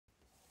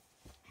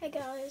Hey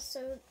guys,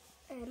 so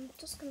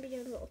just gonna be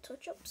doing little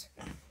touch-ups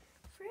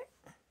for it,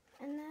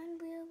 and then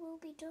we will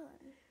be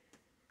done.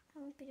 I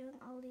won't be doing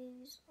all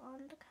these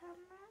on the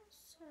camera,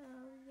 so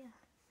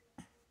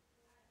yeah.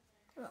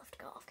 We'll have to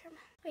go off camera.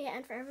 Oh yeah,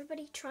 and for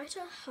everybody, try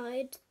to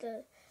hide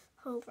the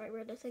hole right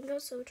where the thing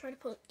goes, so try to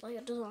put like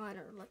a design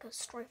or like a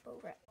stripe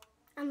over it.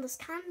 And this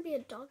can be a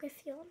dog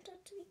if you want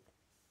it to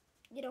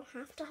be. You don't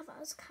have to have it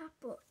as a cat,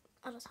 but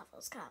I just have it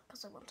as a cat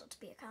because I want it to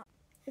be a cat.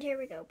 And here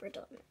we go, we're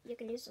done. You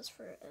can use this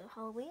for a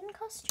Halloween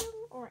costume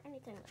or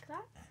anything like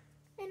that.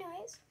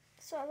 Anyways,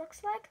 so it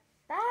looks like,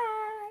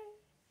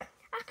 bye!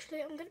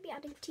 Actually, I'm going to be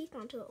adding teeth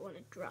onto it when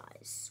it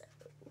dries, so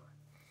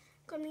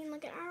gonna be in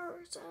like an hour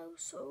or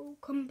so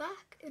come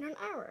back in an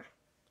hour.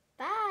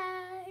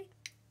 Bye!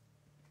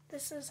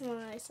 This is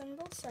my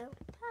symbol, so